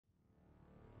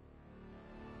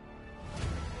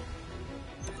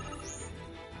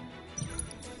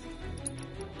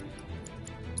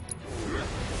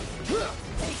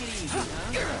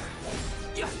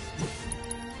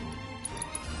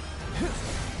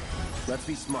Let's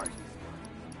be smart.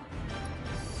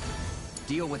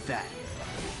 Deal with that.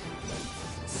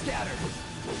 Scatter.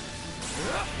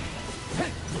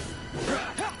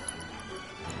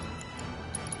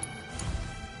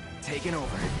 Taken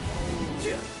over.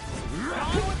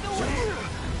 On with the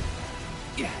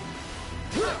wind!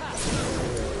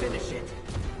 Finish it.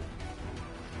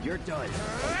 You're done.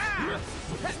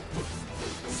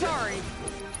 Sorry.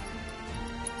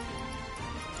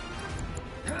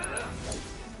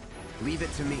 Leave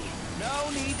it to me. No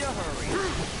need to hurry.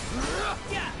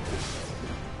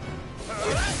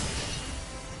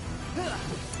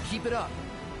 Keep it up.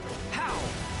 How?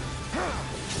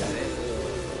 That it?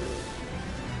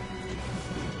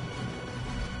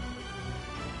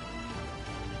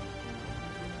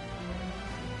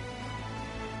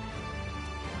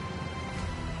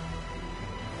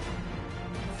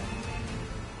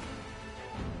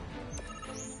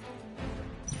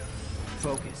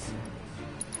 Focus.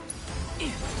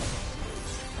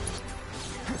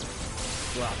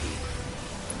 Sloppy.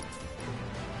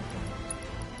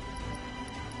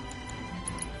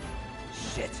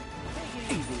 Shit.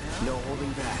 Easy. No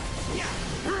holding back.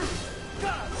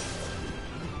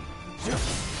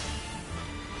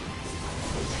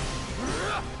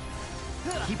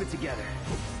 Keep it together.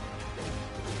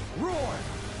 Roar!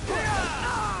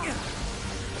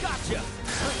 Gotcha!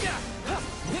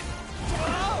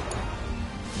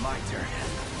 My turn.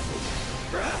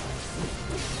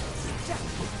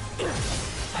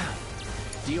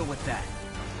 Deal with that.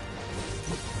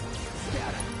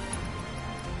 Scatter.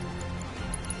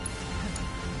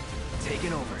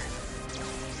 Taken over.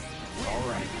 All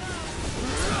right.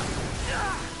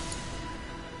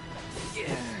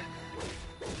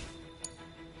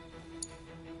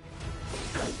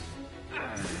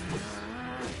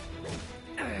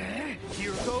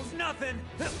 Here goes nothing!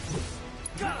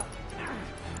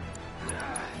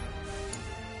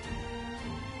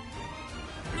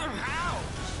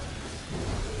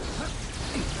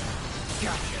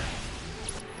 Gotcha.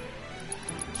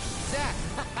 Zach.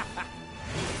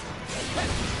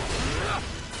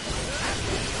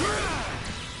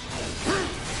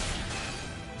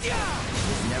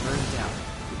 Never in doubt.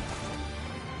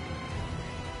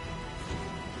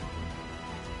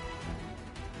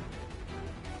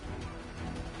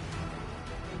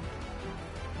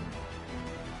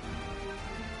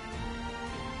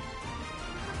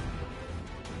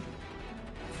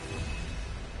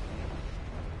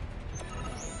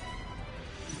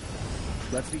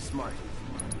 Let's be smart.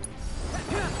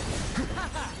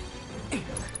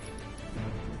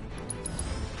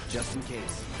 Just in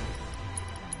case.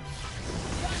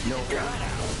 No.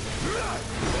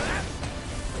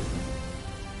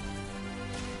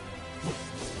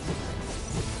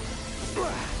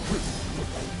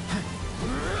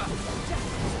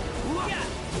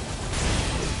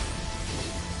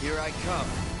 Here I come.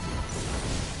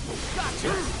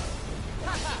 Gotcha!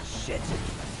 Shit.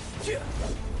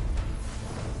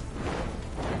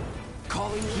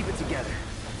 Calling, keep it together.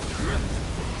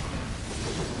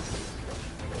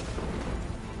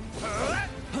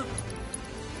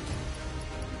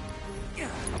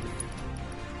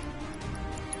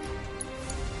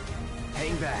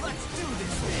 Hang back. Let's do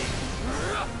this thing!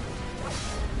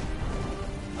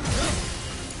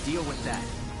 Deal with that.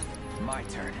 My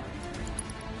turn.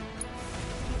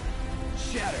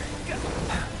 Shatter.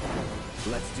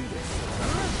 Let's do this.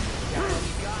 Got what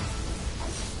you got?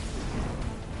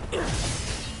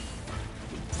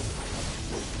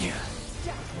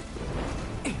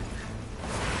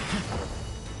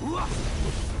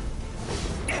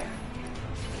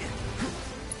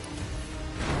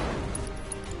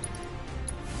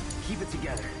 Keep it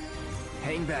together.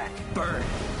 Hang back. Burn.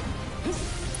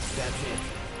 That's it.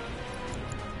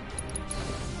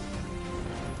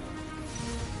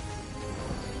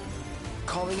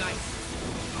 Calling ice.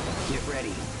 Get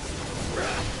ready.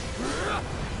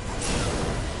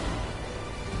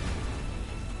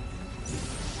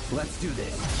 Let's do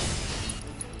this.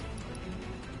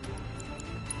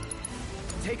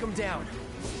 Take him down.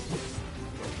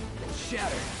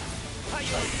 Shatter. A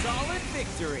solid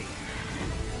victory!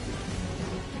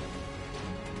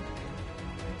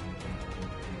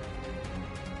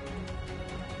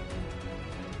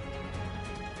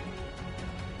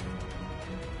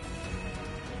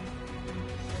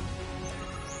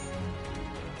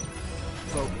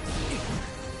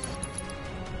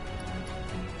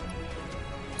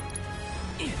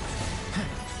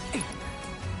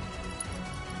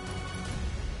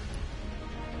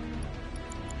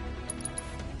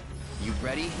 You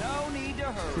ready? No need to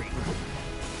hurry.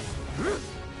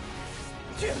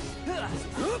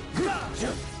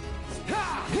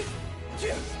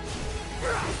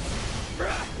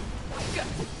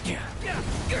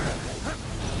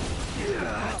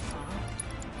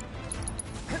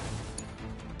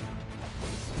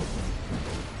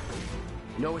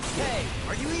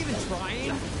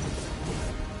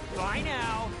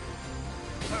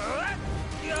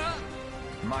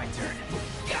 My turn.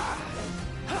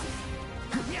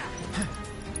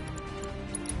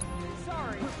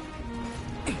 Sorry.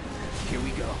 Here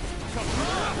we go.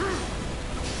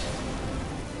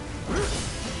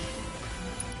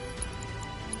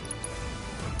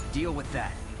 Deal with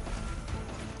that.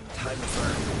 Time to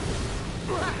burn.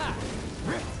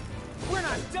 We're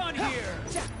not done here.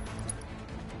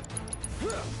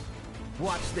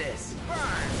 Watch this.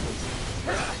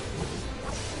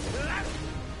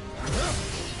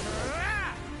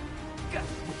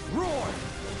 Roar!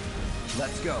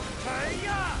 Let's go.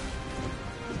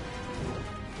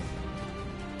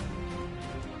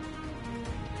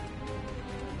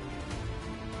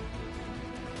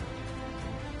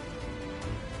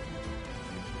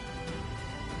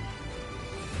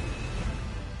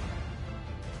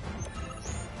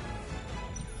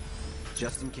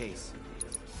 Just in case.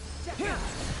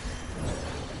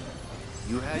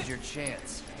 You had your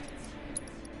chance.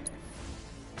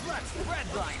 Let's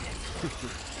redline it.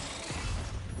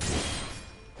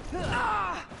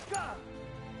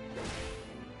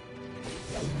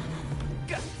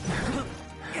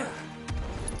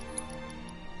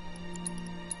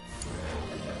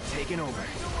 Taking over.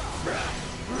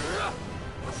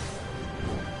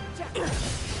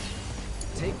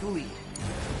 Take the lead.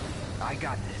 I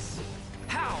got this.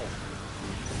 How?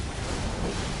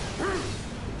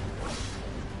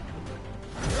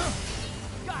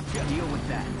 Gotcha. Deal with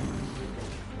that.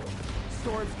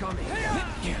 Storm's coming.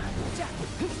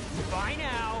 Bye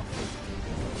now.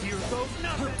 Here goes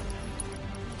nothing.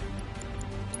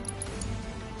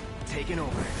 Taking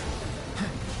over.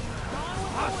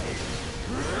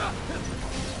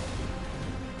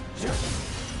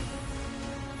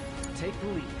 Take the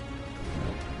lead.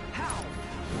 How?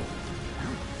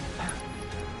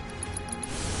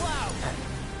 Cloud.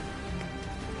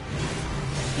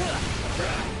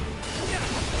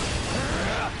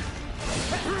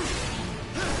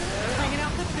 Bringing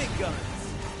out the big guns.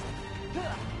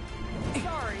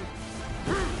 Sorry.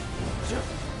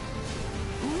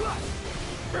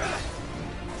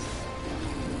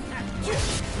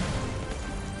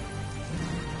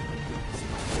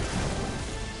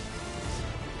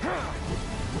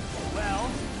 Well,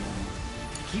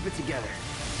 keep it together.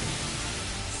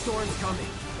 Storm's coming.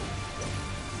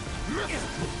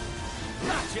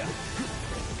 Gotcha.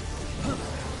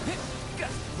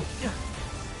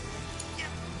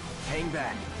 Hang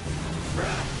back.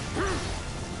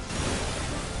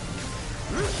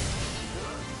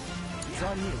 It's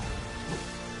on you.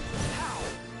 How?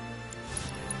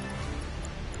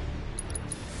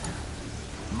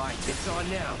 Mike, it's on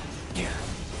now.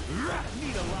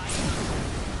 Need a light.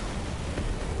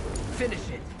 Finish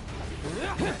it.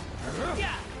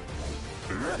 Yeah.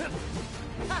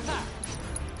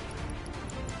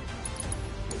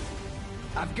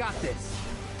 I've got this.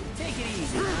 Take it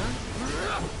easy,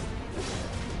 huh?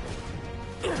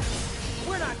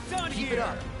 We're not done Keep here. it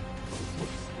up.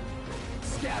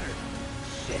 Scatter.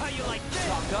 Shit. How you like this?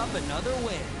 Chalk up another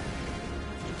win.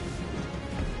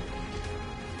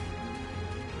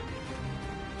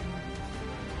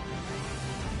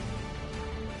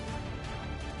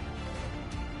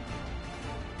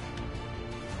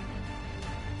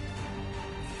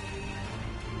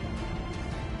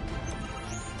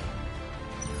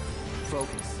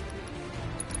 Focus.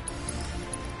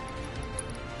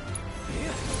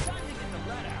 Time to get the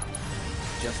let out.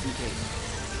 Just in case.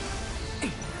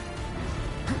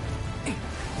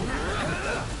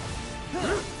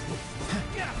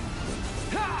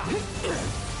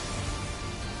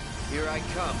 Here I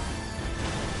come.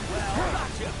 Well,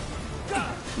 gotcha.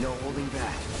 No holding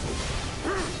back.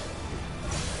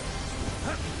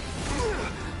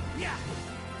 Yeah.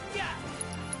 Yeah.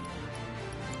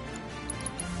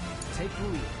 Take the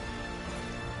lead.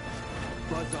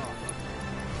 Buzz off.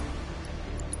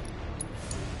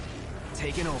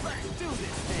 Taking over. Let's do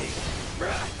this thing.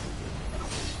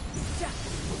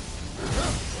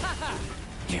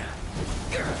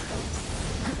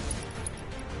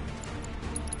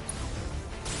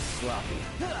 Sloppy.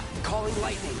 Calling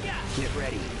lightning. Get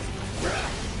ready.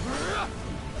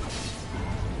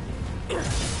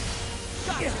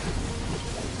 Gotcha.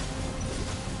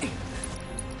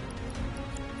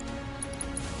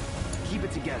 Keep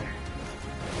it together.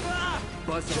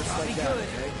 Buzz just I'll like be that, good.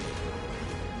 okay?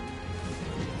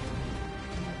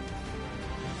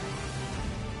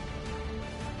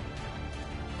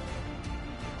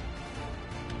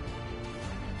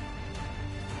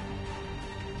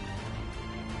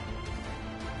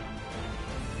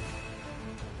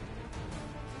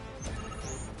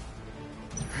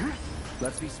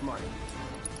 Let's be smart.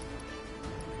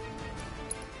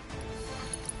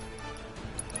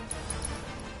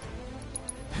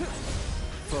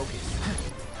 focus.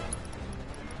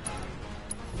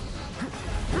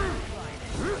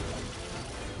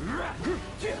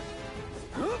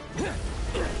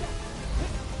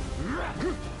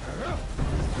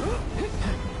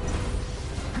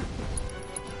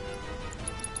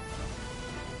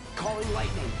 Calling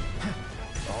lightning.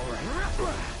 All right.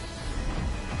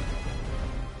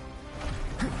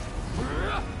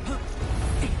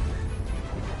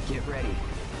 Get ready.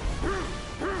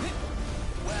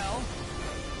 Well,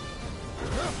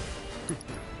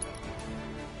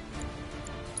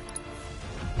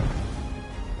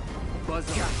 Buzz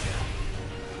on. Gotcha.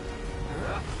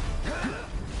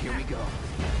 Here we go.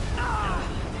 ah,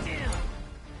 damn.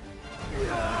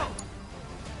 Oh.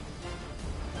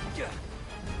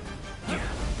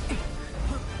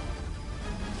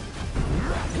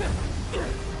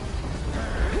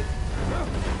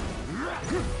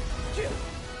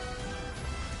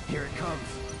 Here it comes.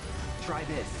 Try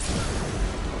this.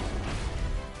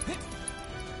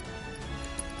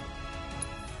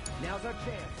 Now's our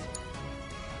chance.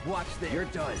 Watch this. You're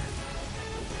done.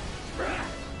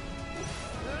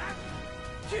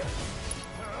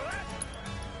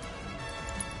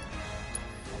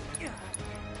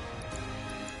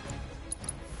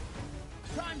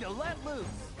 Time to let loose.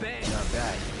 Bang. Not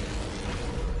bad.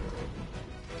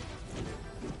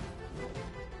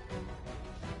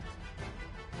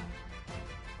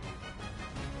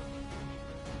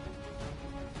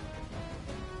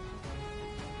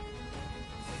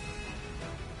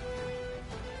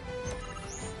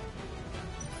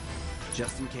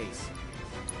 Just in case.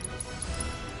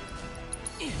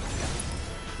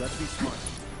 Let's be smart.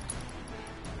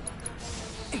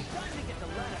 Time to get the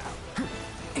let out.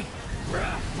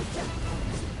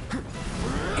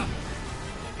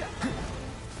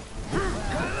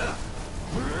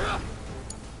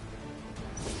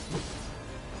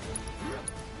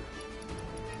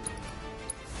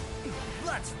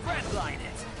 Let's redline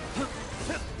it.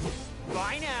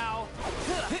 Bye now.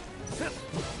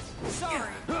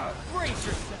 Sorry. Brace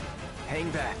yourself. Hang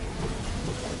back.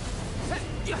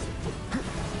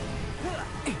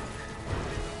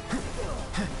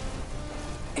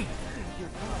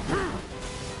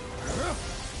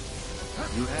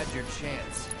 You had your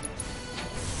chance.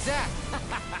 Zach!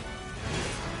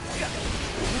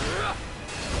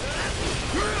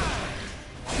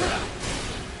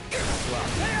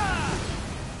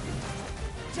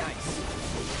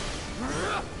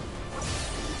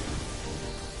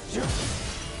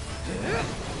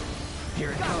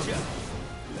 Here it comes.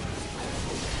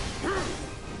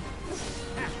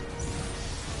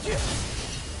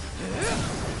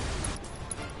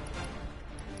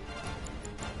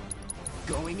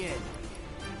 Going in.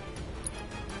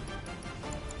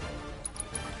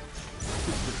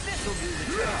 This'll do the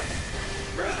job.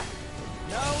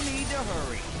 No need to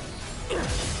hurry.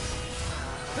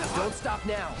 Don't stop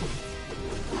now.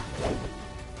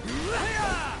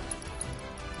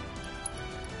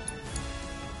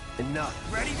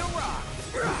 Enough. Ready to rock.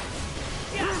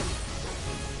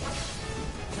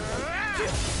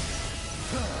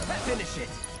 Finish it.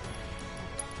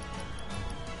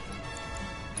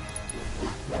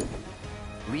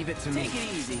 Leave it to me. Take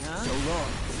it easy, huh? So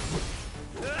long.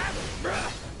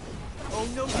 Oh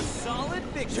no, a solid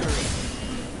victory.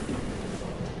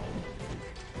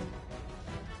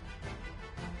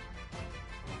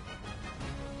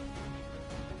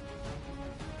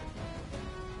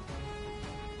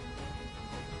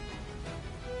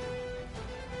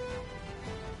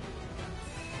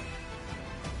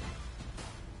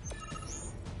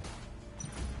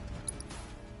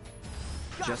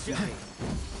 Just in case.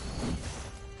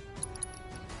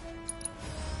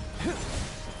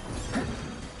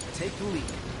 Take the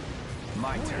lead.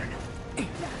 My turn.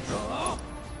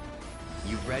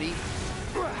 You ready?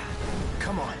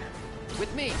 Come on.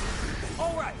 With me.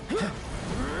 All right.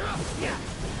 Yeah.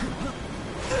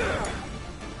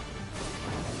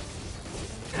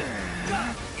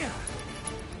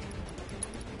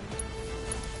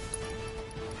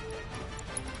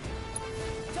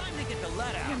 Time to get the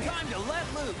let out. Time to let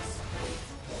loose.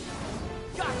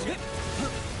 Gotcha.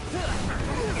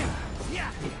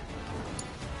 Yeah.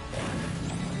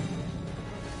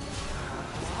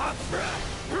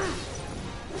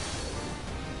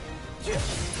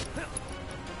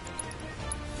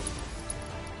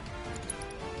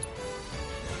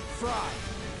 Fry.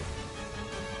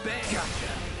 Bang.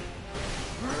 Gotcha.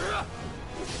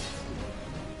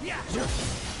 Yeah.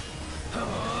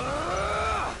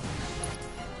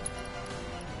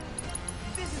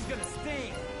 This is gonna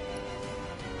sting.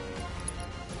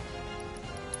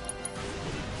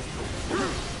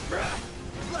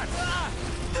 Let's.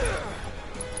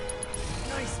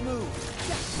 Nice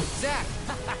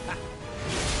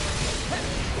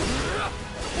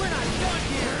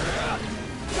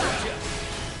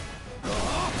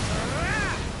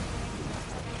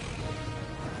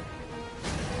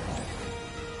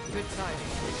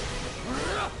timing.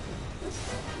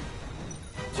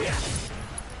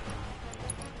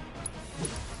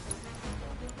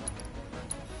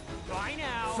 Bye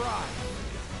now. Fry.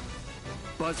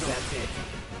 Buzz. That's it.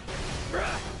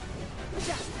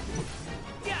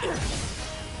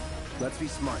 Let's be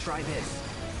smart. Try this.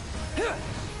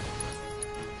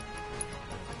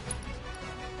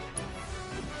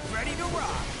 Ready to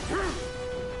rock.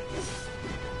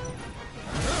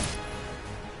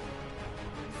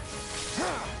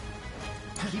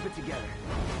 Keep it together.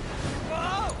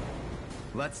 Whoa!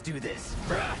 Let's do this.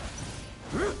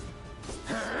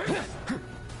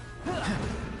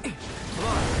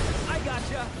 I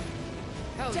gotcha.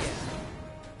 Hell yeah.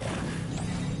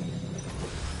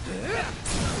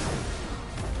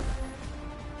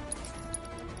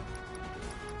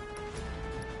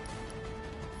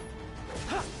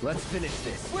 Let's finish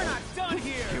this. We're not done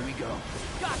here. Here we go.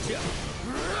 Gotcha.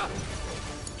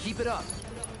 Keep it up.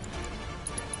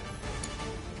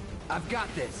 I've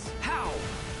got this. How?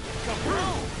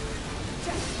 Kaboom!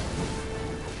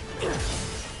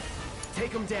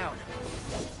 Take him down.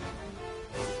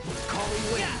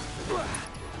 Calling win.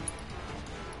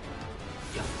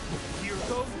 Here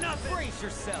goes nothing. Brace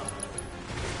yourself.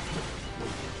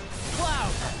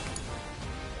 Cloud.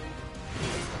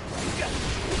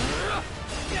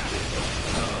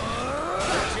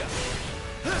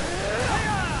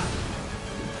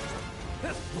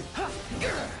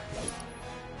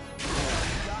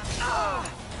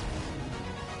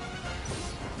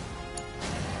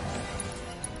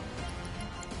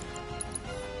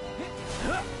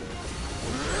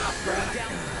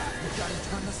 Gotta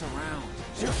turn this around.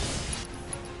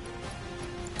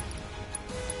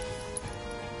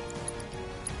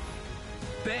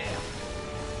 Bam!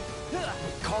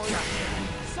 Calling out.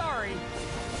 Sorry.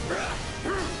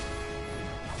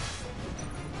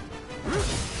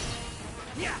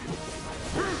 Yeah.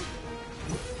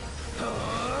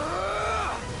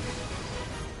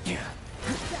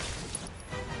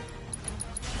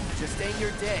 Just ain't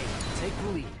your day. Take the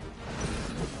lead.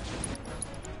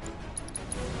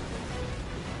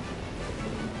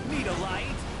 Need a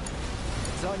light?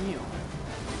 It's on you.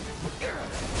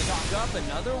 Chalk up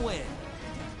another win.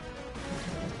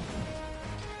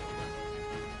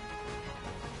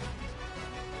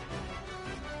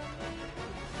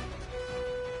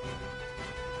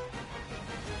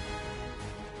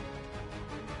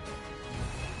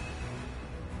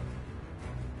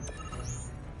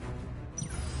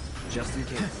 Just in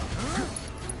case.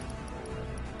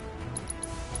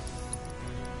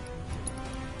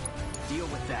 Deal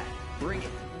with that. Bring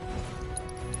it.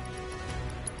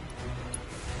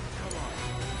 Come on.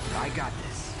 I got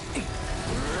this.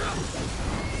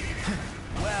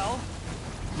 Well.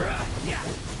 Yeah.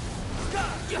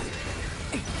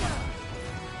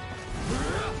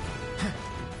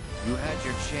 You had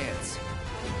your chance.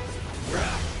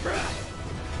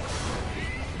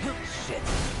 Shit.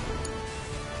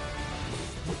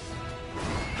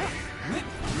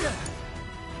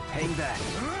 Hang back.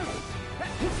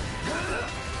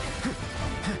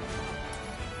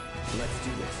 Let's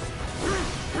do this.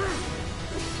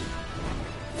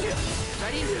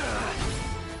 Ready?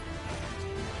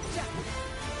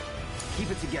 Keep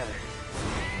it together.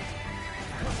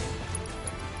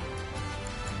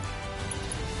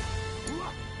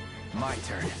 My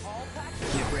turn.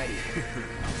 Get ready.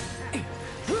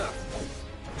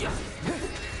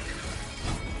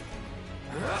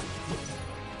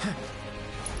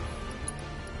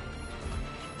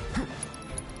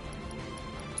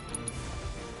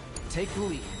 Take the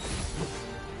lead.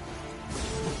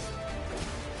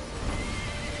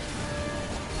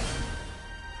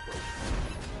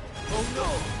 Oh no!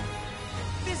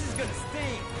 This is gonna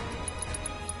sting!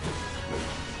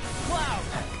 Cloud!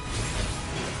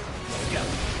 Go!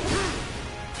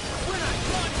 We're not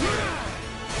done here!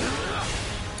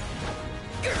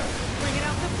 Bringing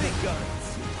out the big guns!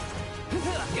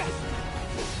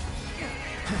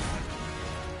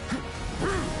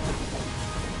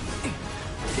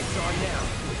 It's on now.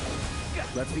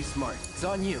 Let's be smart. It's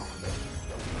on you.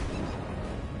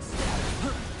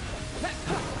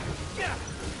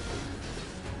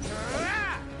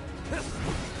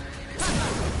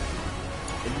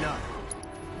 Enough.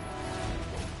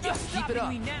 Keep it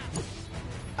up.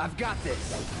 I've got this.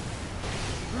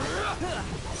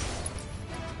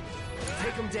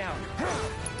 Take him down.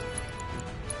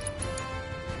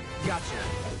 Gotcha.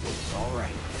 All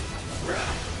right.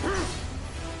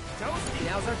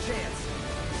 Now's our chance.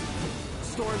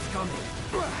 Storm's coming.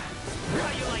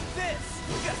 How you like this?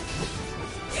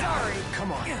 Sorry.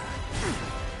 Come on.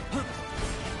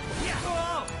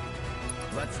 Whoa!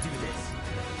 Let's do this.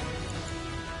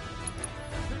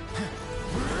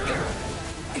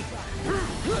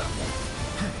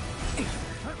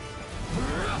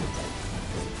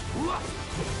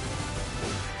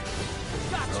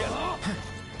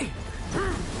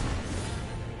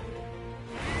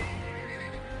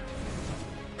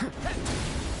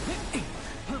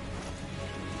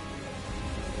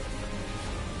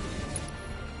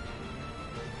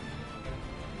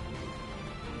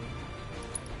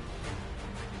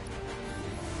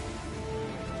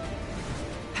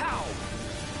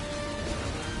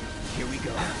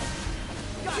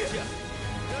 Gotcha!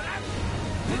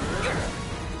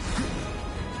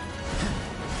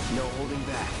 No holding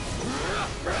back.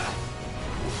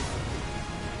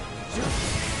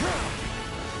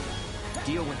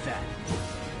 Deal with that.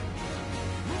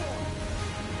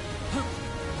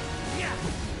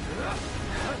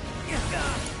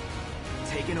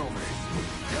 Taking over. Not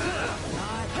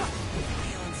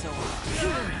feeling so hot.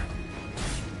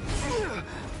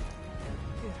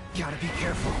 Gotta be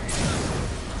careful.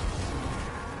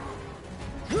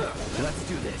 Let's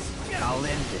do this. I'll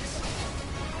end this.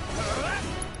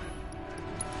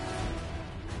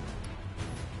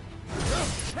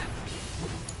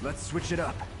 Let's switch it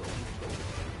up.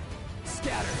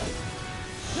 Scatter.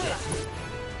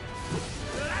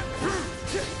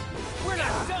 We're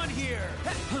not done here!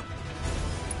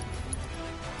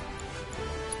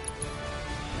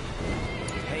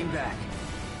 Hang back.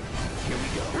 Here we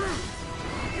go.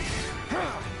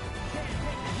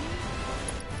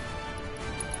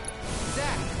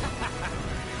 Zach!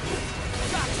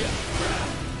 Gotcha!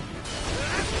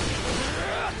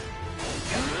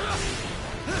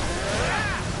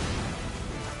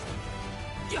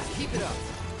 Just keep it up.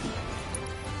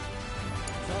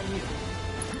 It's on you.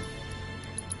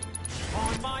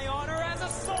 On my honor as a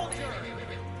soldier!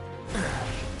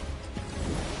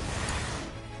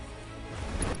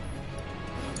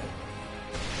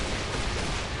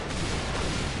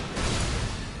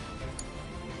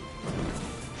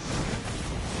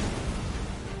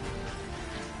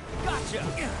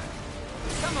 Gotcha!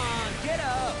 Come on, get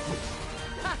up!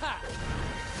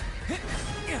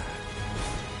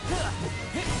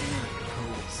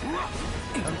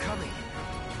 I'm coming.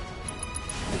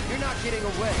 You're not getting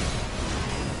away.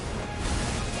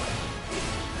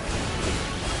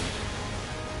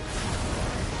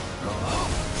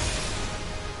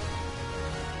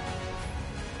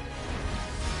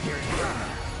 Here you are.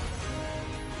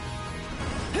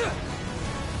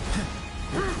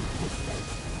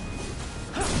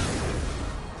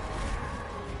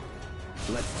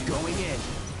 Let's going in.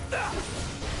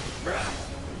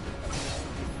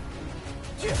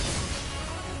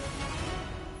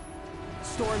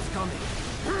 Storm's coming.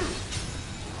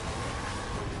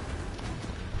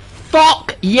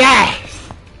 Fuck yes!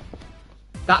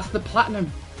 That's the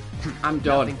platinum. I'm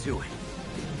done. Nothing to it.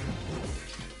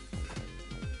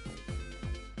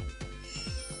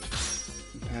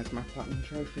 There's my platinum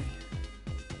trophy.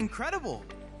 Incredible!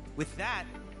 With that,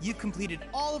 you've completed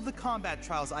all of the combat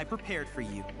trials I prepared for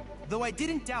you, though I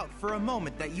didn't doubt for a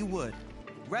moment that you would.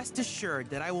 Rest assured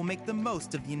that I will make the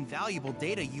most of the invaluable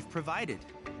data you've provided.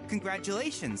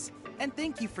 Congratulations, and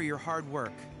thank you for your hard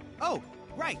work. Oh,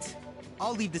 right!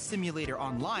 I'll leave the simulator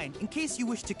online in case you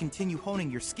wish to continue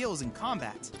honing your skills in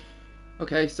combat.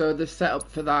 Okay, so the setup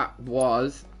for that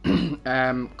was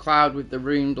Cloud with the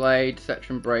Rune Blade,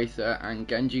 Cetron Bracer, and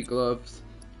Genji gloves.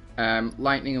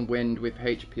 Lightning and Wind with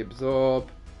HP Absorb.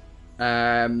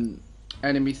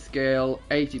 Enemy skill,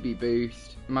 ATB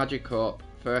boost, Magic Up,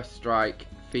 First Strike,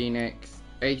 Phoenix,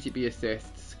 ATB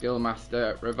assist, Skill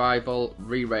Master, Revival,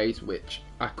 Re-Raise, which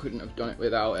I couldn't have done it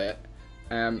without it.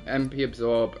 MP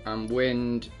Absorb and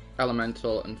Wind,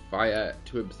 Elemental and Fire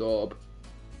to absorb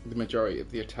the majority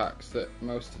of the attacks that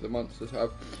most of the monsters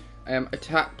have.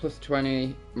 Attack plus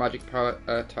 20, Magic Power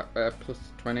attack plus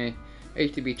 20,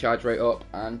 ATB charge rate up,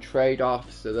 and trade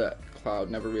off so that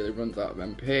Cloud never really runs out of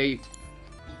MP.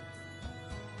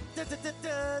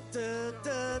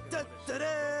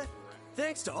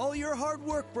 Thanks to all your hard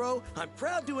work, bro, I'm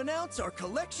proud to announce our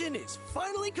collection is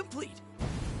finally complete.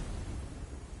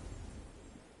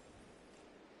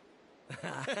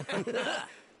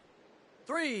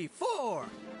 3, 4.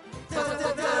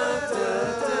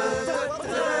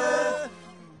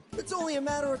 It's only a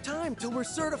matter of time till we're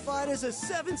certified as a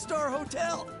 7-star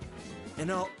hotel.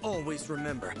 And I'll always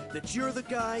remember that you're the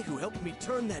guy who helped me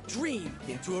turn that dream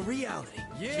into a reality.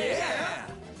 Yeah!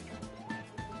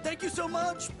 Thank you so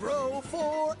much, bro,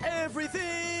 for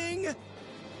everything!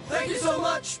 Thank you so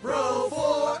much, bro,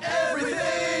 for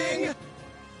everything!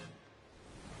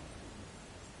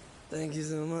 Thank you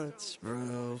so much,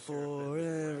 bro, for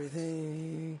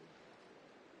everything.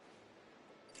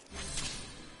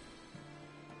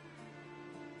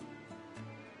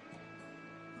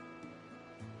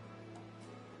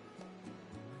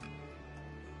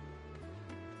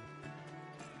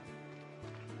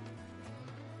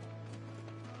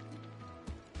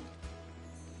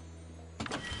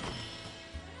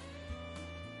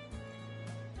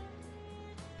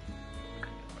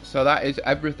 So that is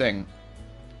everything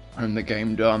and the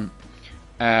game done.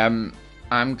 I'm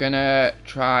gonna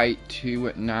try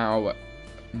to now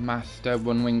master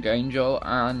One Winged Angel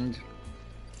and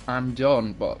I'm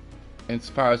done, but as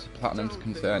far as the platinum's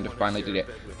concerned, I finally did it.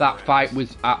 That fight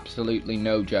was absolutely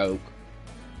no joke.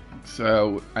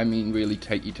 So, I mean, really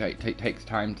takes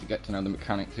time to get to know the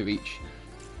mechanics of each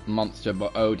monster,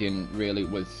 but Odin really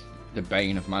was the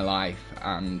bane of my life,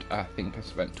 and I think I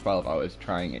spent 12 hours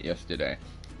trying it yesterday.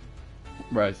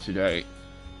 Whereas today,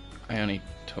 I only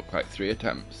took like 3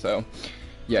 attempts, so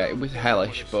yeah, it was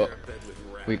hellish, but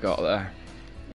we got there.